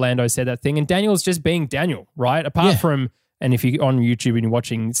conference where Lando said that thing, and Daniel's just being Daniel, right? Apart from, and if you're on YouTube and you're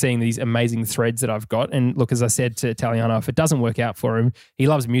watching, seeing these amazing threads that I've got, and look, as I said to Italiano, if it doesn't work out for him, he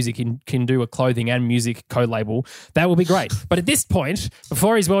loves music and can do a clothing and music co-label, that will be great. But at this point,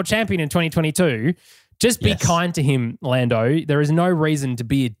 before he's world champion in 2022, just be kind to him, Lando. There is no reason to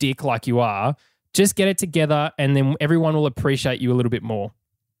be a dick like you are. Just get it together, and then everyone will appreciate you a little bit more.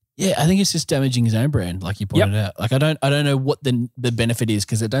 Yeah, I think it's just damaging his own brand, like you pointed out. Like I don't know what the benefit is,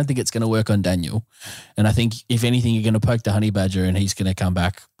 because I don't think it's going to work on Daniel. And I think if anything, you're going to poke the honey badger, and he's going to come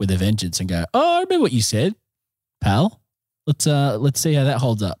back with a vengeance and go, "Oh, I remember what you said, pal. Let's see how that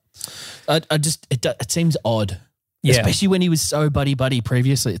holds up." It seems odd, especially when he was so buddy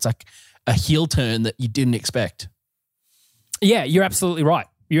previously. It's like a heel turn that you didn't expect. Yeah, you're absolutely right.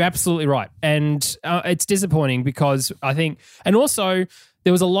 And it's disappointing because I think, and also,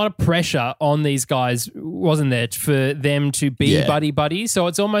 there was a lot of pressure on these guys, wasn't there, for them to be buddy. So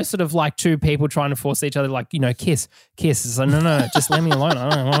it's almost sort of like 2 people trying to force each other, like, kiss. It's like, no, just leave me alone. I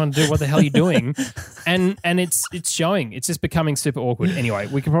don't want to do what the hell you're doing. And it's showing. It's just becoming super awkward. Anyway,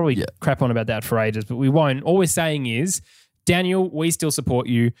 we can probably crap on about that for ages, but we won't. All we're saying is, Daniel, we still support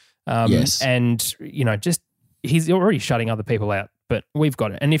you. And, he's already shutting other people out, but we've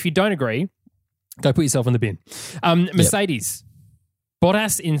got it. And if you don't agree, go put yourself in the bin. Mercedes.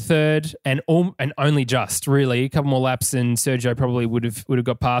 Bottas in third, and only just, really. A couple more laps and Sergio probably would have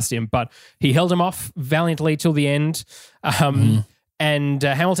got past him, but he held him off valiantly till the end. And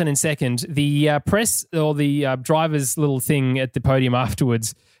Hamilton in second. The press, or the driver's little thing at the podium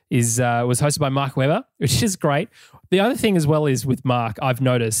afterwards was hosted by Mark Webber, which is great. The other thing as well is with Mark, I've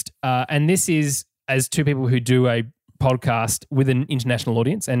noticed, and this is as 2 people who do a podcast with an international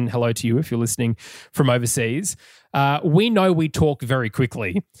audience, and hello to you if you're listening from overseas. We know we talk very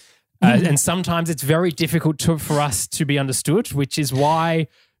quickly. And sometimes it's very difficult for us to be understood, which is why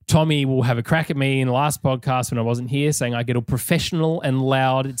Tommy will have a crack at me in the last podcast when I wasn't here, saying I get all professional and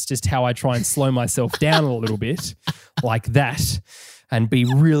loud. It's just how I try and slow myself down a little bit like that and be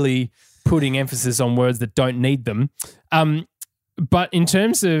really putting emphasis on words that don't need them. But in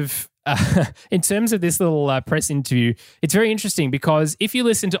terms of this little press interview, it's very interesting because if you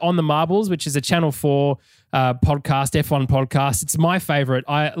listen to On the Marbles, which is a Channel 4 podcast, F1 podcast, it's my favorite.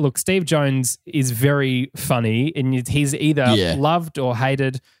 Look, Steve Jones is very funny and he's either loved or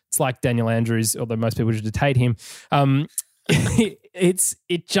hated. It's like Daniel Andrews, although most people should hate him.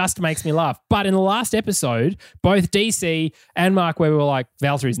 It just makes me laugh. But in the last episode, both DC and Mark Webber were like,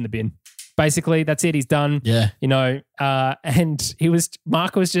 Valtteri's in the bin. Basically, that's it. He's done. Yeah. And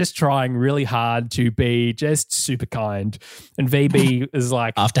Mark was just trying really hard to be just super kind. And VB is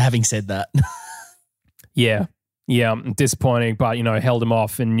like, after having said that, yeah, disappointing, but held him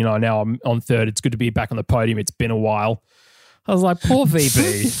off. And now I'm on third. It's good to be back on the podium. It's been a while. I was like, poor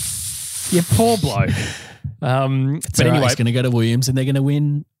VB, you poor bloke. But anyway, he's going to go to Williams and they're going to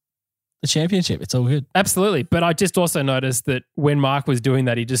win the championship. It's all good. Absolutely. But I just also noticed that when Mark was doing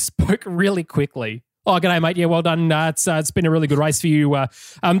that, he just spoke really quickly. Oh, g'day, mate. Yeah, well done. It's been a really good race for you.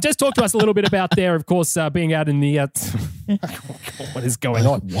 Just talk to us a little bit about there, of course, being out in the... what is going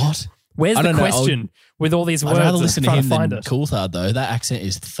on? What? Where's the question with all these words? I'd rather listen to him than it? Coulthard, though. That accent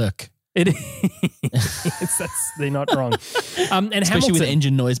is thick. It is. They're not wrong. And especially Hamilton, with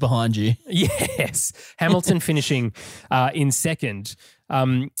engine noise behind you. Yes. Hamilton finishing in second.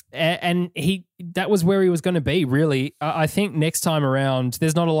 And that was where he was going to be, really. I think next time around,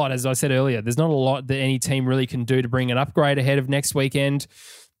 there's not a lot, as I said earlier, there's not a lot that any team really can do to bring an upgrade ahead of next weekend.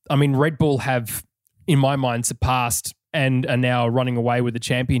 I mean, Red Bull have, in my mind, surpassed and are now running away with the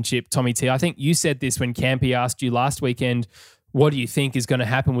championship. Tommy T, I think you said this when Campy asked you last weekend, what do you think is going to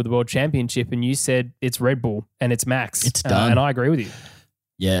happen with the World Championship? And you said it's Red Bull and it's Max. It's done. And I agree with you.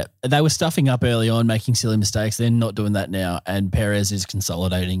 Yeah, they were stuffing up early on, making silly mistakes. They're not doing that now. And Perez is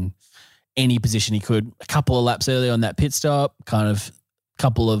consolidating any position he could. A couple of laps early on that pit stop, kind of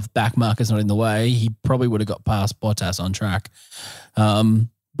couple of back markers not in the way. He probably would have got past Bottas on track.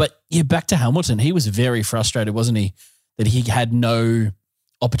 But yeah, back to Hamilton. He was very frustrated, wasn't he? That he had no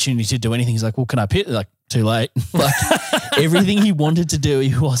opportunity to do anything. He's like, well, can I pit? Like, too late. Like everything he wanted to do,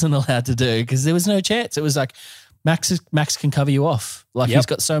 he wasn't allowed to do because there was no chance. It was like, Max can cover you off. Like he's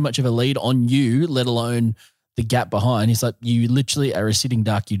got so much of a lead on you, let alone the gap behind. He's like, you literally are a sitting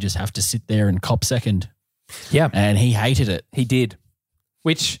duck. You just have to sit there and cop second. Yeah. And he hated it. He did.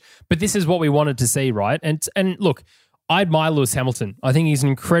 But this is what we wanted to see, right? And look, I admire Lewis Hamilton. I think he's an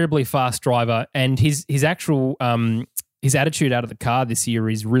incredibly fast driver and his actual his attitude out of the car this year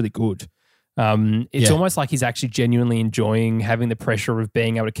is really good. It's almost like he's actually genuinely enjoying having the pressure of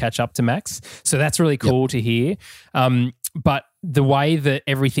being able to catch up to Max. So that's really cool to hear. But the way that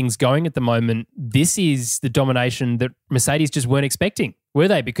everything's going at the moment, this is the domination that Mercedes just weren't expecting, were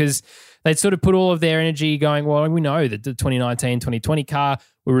they? Because they'd sort of put all of their energy going, well, we know that the 2019, 2020 car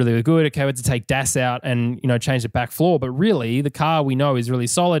were really, really good. Okay, we had to take DAS out and, change the back floor. But really, the car we know is really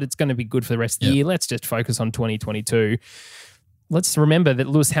solid. It's going to be good for the rest of the year. Let's just focus on 2022. Let's remember that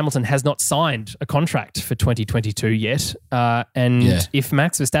Lewis Hamilton has not signed a contract for 2022 yet. If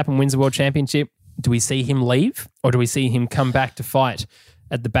Max Verstappen wins the World Championship, do we see him leave or do we see him come back to fight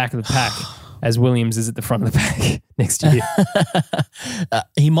at the back of the pack as Williams is at the front of the pack next year?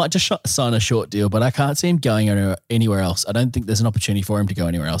 He might just sign a short deal, but I can't see him going anywhere else. I don't think there's an opportunity for him to go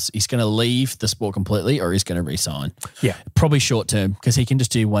anywhere else. He's going to leave the sport completely or he's going to re-sign. Yeah. Probably short term because he can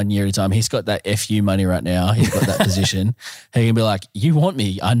just do 1 year at a time. He's got that FU money right now. He's got that position. He can be like, you want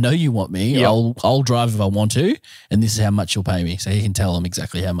me. I know you want me. Yep. I'll drive if I want to and this is how much you'll pay me. So he can tell him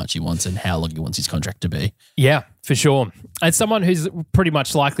exactly how much he wants and how long he wants his contract to be. Yeah, for sure. And someone who's pretty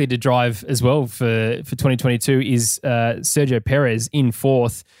much likely to drive as well for 2022 is Sergio Perez in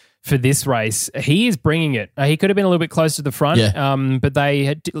fourth for this race. He is bringing it. He could have been a little bit closer to the front, but they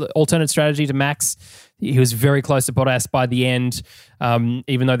had alternate strategy to Max. He was very close to Bottas by the end,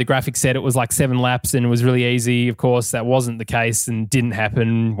 even though the graphic said it was like 7 laps and it was really easy. Of course, that wasn't the case and didn't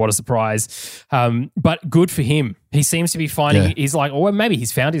happen. What a surprise. But good for him. He seems to be finding, he's like, or maybe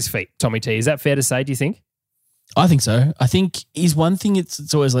he's found his feet, Tommy T. Is that fair to say, do you think? I think so. I think he's one thing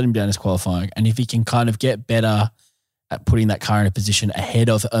it's always let him down is qualifying. And if he can kind of get better at putting that car in a position ahead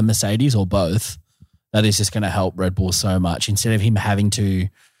of a Mercedes or both, that is just going to help Red Bull so much. Instead of him having to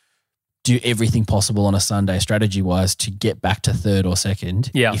do everything possible on a Sunday strategy-wise to get back to third or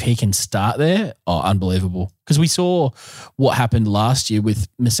second, if he can start there, unbelievable. Because we saw what happened last year with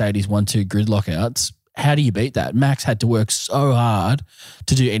Mercedes 1-2 grid lockouts how do you beat that? Max had to work so hard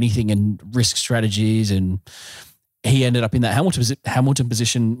to do anything and risk strategies, and he ended up in that Hamilton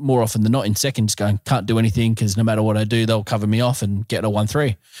position more often than not in second, just going, can't do anything because no matter what I do, they'll cover me off and get a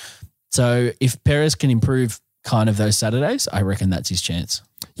 1-3. So if Perez can improve kind of those Saturdays, I reckon that's his chance.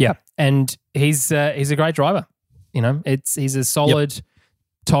 Yeah, and he's a great driver. You know, he's a solid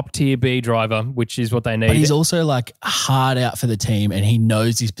top tier B driver, which is what they need. But he's also like hard out for the team, and he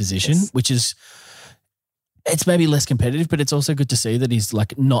knows his position, which is. It's maybe less competitive, but it's also good to see that he's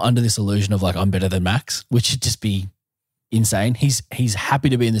like not under this illusion of like, I'm better than Max, which should just be insane. He's happy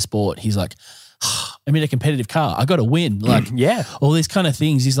to be in the sport. He's like, I'm in a competitive car. I got to win. Like, all these kind of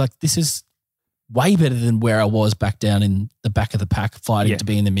things. He's like, this is way better than where I was back down in the back of the pack fighting to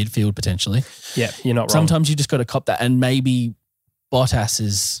be in the midfield potentially. Yeah, you're not wrong. Sometimes you just got to cop that. And maybe Bottas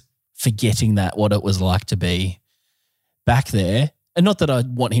is forgetting that, what it was like to be back there. And not that I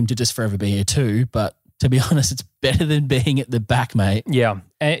want him to just forever be here too, but to be honest, it's better than being at the back, mate. Yeah,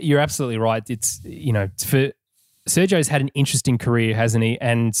 you're absolutely right. It's, you know, for Sergio's had an interesting career, hasn't he?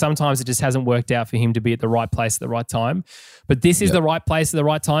 And sometimes it just hasn't worked out for him to be at the right place at the right time. But this is the right place at the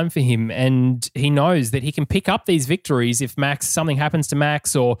right time for him. And he knows that he can pick up these victories if something happens to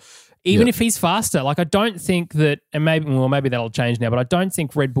Max, or even if he's faster. Like, I don't think that, and maybe that'll change now, but I don't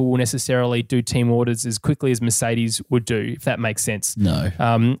think Red Bull will necessarily do team orders as quickly as Mercedes would do, if that makes sense. No.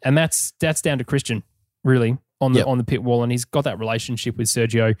 And that's down to Christian, really, on the pit wall, and he's got that relationship with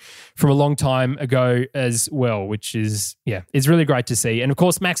Sergio from a long time ago as well, which is it's really great to see. And of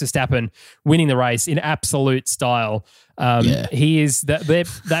course, Max Verstappen winning the race in absolute style. He is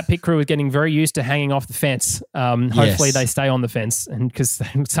that pit crew is getting very used to hanging off the fence. Hopefully, they stay on the fence, and because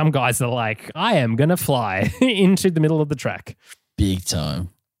some guys are like, I am gonna fly into the middle of the track, big time.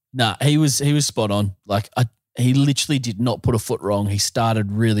 Nah, he was spot on. Like he literally did not put a foot wrong. He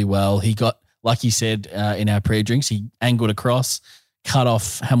started really well. He got. Like you said in our pre-drinks, he angled across, cut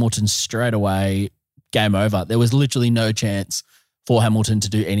off Hamilton straight away, game over. There was literally no chance for Hamilton to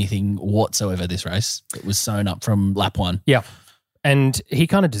do anything whatsoever this race. It was sewn up from lap one. Yeah. And he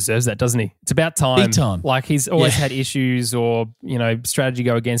kind of deserves that, doesn't he? It's about time. Big time. Like, he's always had issues or, you know, strategy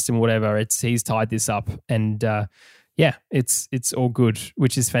go against him, whatever. He's tied this up, and it's all good,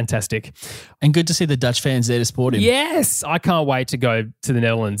 which is fantastic. And good to see the Dutch fans there to support him. Yes, I can't wait to go to the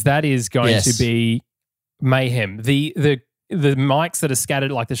Netherlands. That is going to be mayhem. The mics that are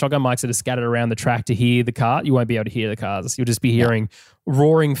scattered, like the shotgun mics that are scattered around the track to hear the car, you won't be able to hear the cars. You'll just be hearing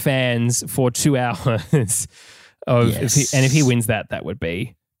roaring fans for 2 hours. If he wins that would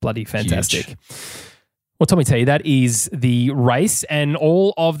be bloody fantastic. Huge. Well, Tommy T, that is the race and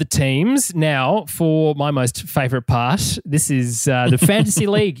all of the teams. Now, for my most favourite part, this is the Fantasy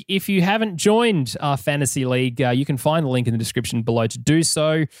League. If you haven't joined our Fantasy League, you can find the link in the description below to do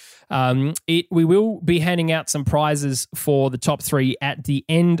so. We will be handing out some prizes for the top 3 at the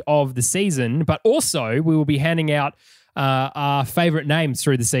end of the season, but also we will be handing out our favourite names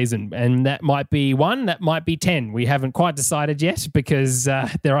through the season, and that might be 1, that might be 10. We haven't quite decided yet because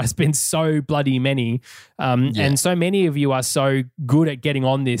there has been so bloody many, and so many of you are so good at getting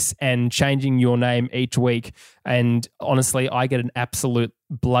on this and changing your name each week, and honestly, I get an absolute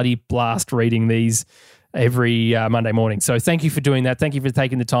bloody blast reading these every Monday morning. So thank you for doing that. Thank you for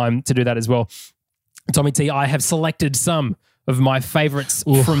taking the time to do that as well. Tommy T, I have selected some of my favourites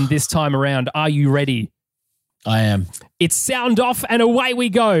from this time around. Are you ready? I am. It's sound off and away we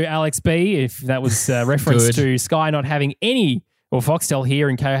go, Alex B. If that was a reference to Sky not having any, or Foxtel here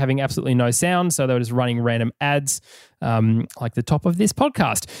and KO having absolutely no sound, so they were just running random ads like the top of this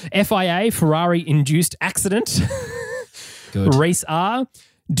podcast. FIA, Ferrari-induced accident. Good. Reese R.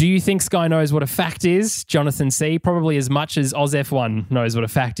 Do you think Sky knows what a fact is? Jonathan C. Probably as much as Oz F1 knows what a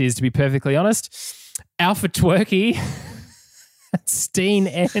fact is, to be perfectly honest. Alpha Twerky. Steen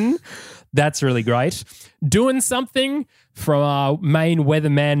N. That's really great. Doing something from our main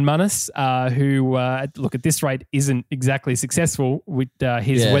weatherman, Munnis, who, look, at this rate, isn't exactly successful with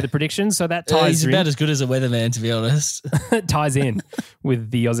his weather predictions. So that ties he's about as good as a weatherman, to be honest. ties in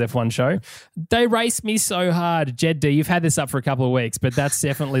with the Oz F1 show. They race me so hard. Jed D, you've had this up for a couple of weeks, but that's the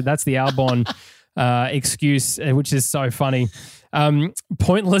Albon excuse, which is so funny.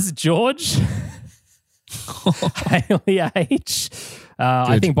 Pointless George. Haley H.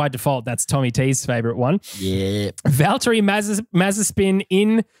 I think by default, that's Tommy T's favourite one. Yeah. Valtteri Mazepin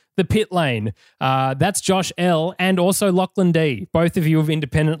in the pit lane. That's Josh L. and also Lachlan D. Both of you have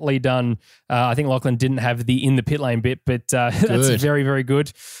independently done, I think Lachlan didn't have the in the pit lane bit, but that's very, very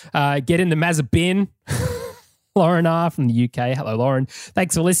good. Get in the Mazepin. Lauren R. from the UK. Hello, Lauren.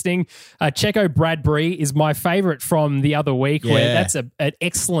 Thanks for listening. Checo Bradbury is my favourite from the other week, where that's an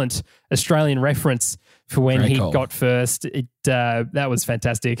excellent Australian reference for when he got first. That was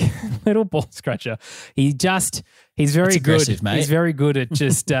fantastic. Little ball scratcher. He's very good. Mate. He's very good at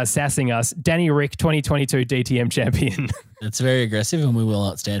just sassing us. Danny Rick, 2022 DTM champion. It's very aggressive, and we will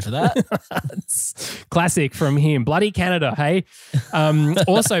not stand for that. It's classic from him. Bloody Canada, hey?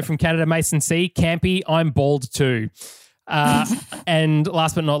 Also from Canada, Mason C. Campy, I'm bald too. And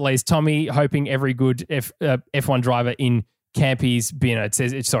last but not least, Tommy, hoping every good F1 driver in Campy's bin.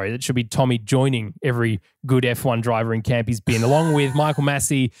 It should be Tommy joining every good F1 driver in Campy's bin, along with Michael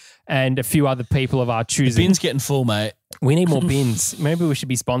Massey and a few other people of our choosing. The bin's getting full, mate. We need more bins. Maybe we should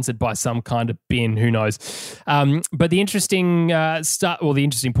be sponsored by some kind of bin. Who knows? But the interesting the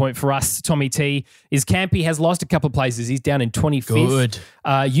interesting point for us, Tommy T, is Campy has lost a couple of places. He's down in 25th. Good.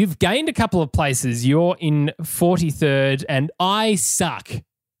 You've gained a couple of places. You're in 43rd, and I suck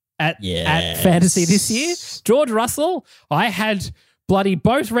at fantasy this year. George Russell, I had bloody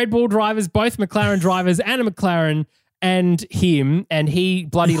both Red Bull drivers, both McLaren drivers, and a McLaren, and him, and he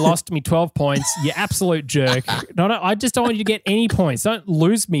bloody lost me 12 points. You absolute jerk. No, I just don't want you to get any points. Don't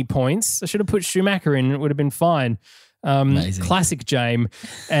lose me points. I should have put Schumacher in. It would have been fine. Amazing. Classic James.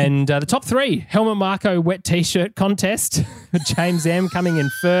 And the top three, Helmut Marko wet T-shirt contest. James M coming in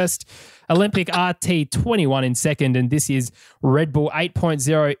first. Olympic RT 21 in second, and this is Red Bull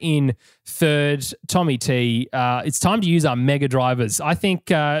 8.0 in third. Tommy T, it's time to use our mega drivers. I think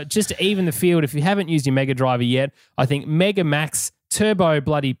just to even the field, if you haven't used your mega driver yet, I think Mega Max Turbo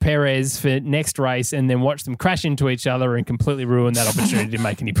bloody Perez for next race, and then watch them crash into each other and completely ruin that opportunity to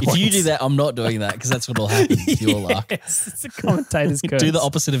make any points. If you do that, I'm not doing that, because that's what will happen with your luck. It's a commentator's curse. Do the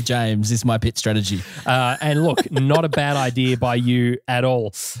opposite of James is my pit strategy. And look, not a bad idea by you at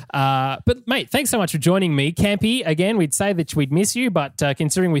all. But mate, thanks so much for joining me. Campy, again, we'd say that we'd miss you, but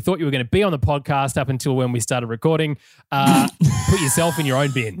considering we thought you were going to be on the podcast up until when we started recording, put yourself in your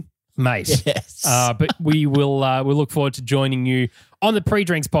own bin, mate. Yes. But we'll look forward to joining you on the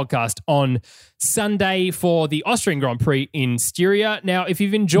Pre-Drinks podcast on Sunday for the Austrian Grand Prix in Styria. Now, if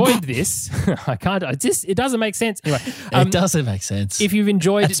you've enjoyed this, it doesn't make sense. Anyway, it doesn't make sense. If you've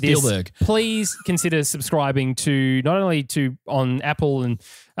enjoyed That's this, Spielberg. Please consider subscribing to not only on Apple and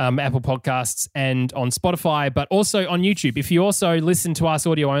Apple Podcasts and on Spotify, but also on YouTube. If you also listen to us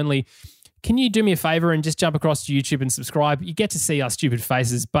audio only, can you do me a favor and just jump across to YouTube and subscribe? You get to see our stupid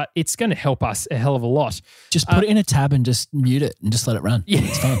faces, but it's going to help us a hell of a lot. Just put it in a tab and just mute it and just let it run. Yeah,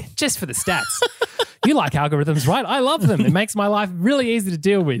 it's fine. Just for the stats. You like algorithms, right? I love them. It makes my life really easy to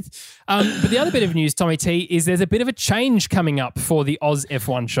deal with. But the other bit of news, Tommy T, is there's a bit of a change coming up for the Oz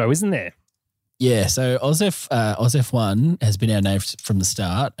F1 show, isn't there? Yeah, so Oz F1 has been our name from the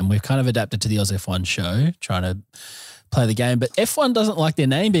start, and we've kind of adapted to the Oz F1 show, trying to play the game, but F1 doesn't like their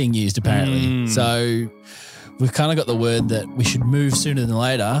name being used, apparently. So we've kind of got the word that we should move sooner than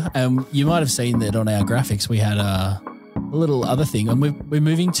later. And you might have seen that on our graphics, we had a little other thing, and we're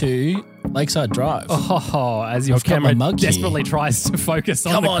moving to Lakeside Drive. Oh, as your camera desperately tries to focus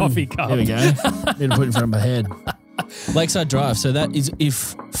on the coffee cup. There we go. Need to put it in front of my head. Lakeside Drive. So that is,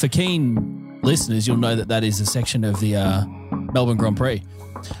 if for keen listeners, you'll know that is a section of the Melbourne Grand Prix.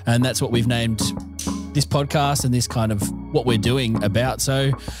 And that's what we've named this podcast and this kind of what we're doing about.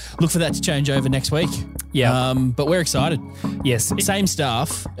 So look for that to change over next week. Yeah. But we're excited. Yes. Same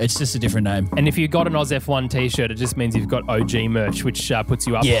stuff. It's just a different name. And if you've got an Oz F1 t-shirt, it just means you've got OG merch, which puts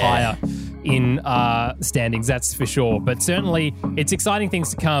you up higher in standings, that's for sure. But certainly it's exciting things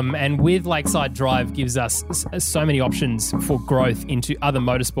to come. And with Lakeside Drive gives us so many options for growth into other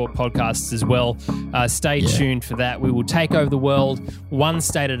motorsport podcasts as well. Stay tuned for that. We will take over the world one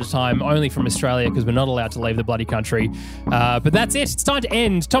state at a time, only from Australia, because we're not allowed to leave the bloody country. But that's it. It's time to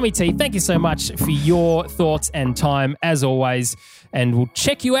end. Tommy T, thank you so much for your thoughts and time, as always. And we'll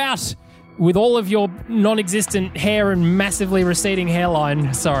check you out with all of your non-existent hair and massively receding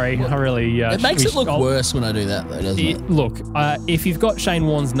hairline. Sorry, I really... it makes it look worse when I do that, though, doesn't it? Look, if you've got Shane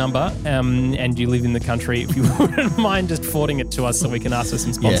Warne's number and you live in the country, if you wouldn't mind just forwarding it to us so we can ask for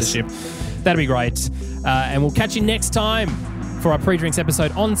some sponsorship, that'd be great. And we'll catch you next time for our pre-drinks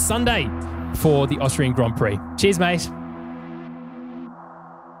episode on Sunday for the Austrian Grand Prix. Cheers, mate.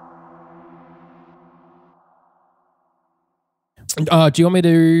 Do you want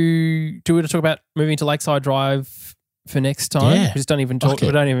me to talk about moving to Lakeside Drive for next time? Yeah. We just don't even talk. We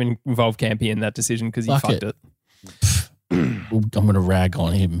don't even involve Campy in that decision because he fucked it. I'm going to rag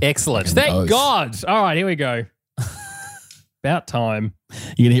on him. Excellent. Thank God. All right, here we go. About time.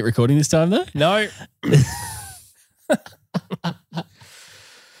 You going to hit recording this time, though? No.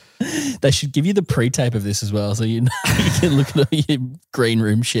 They should give you the pre-tape of this as well, so you can look at all your green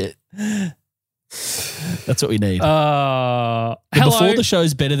room shit. That's what we need. Hello. Before the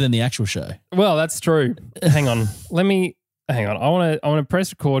show's better than the actual show. Well, that's true. Hang on. Hang on. I want to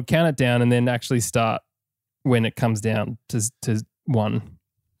press record, count it down, and then actually start when it comes down to 1.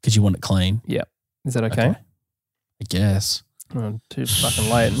 Because you want it clean. Yeah. Is that okay? I guess. Oh, too fucking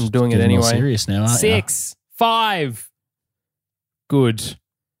late. I'm doing it Getting anyway. more serious now, aren't 6, 5. Good.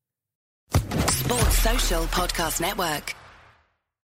 Sports Social Podcast Network.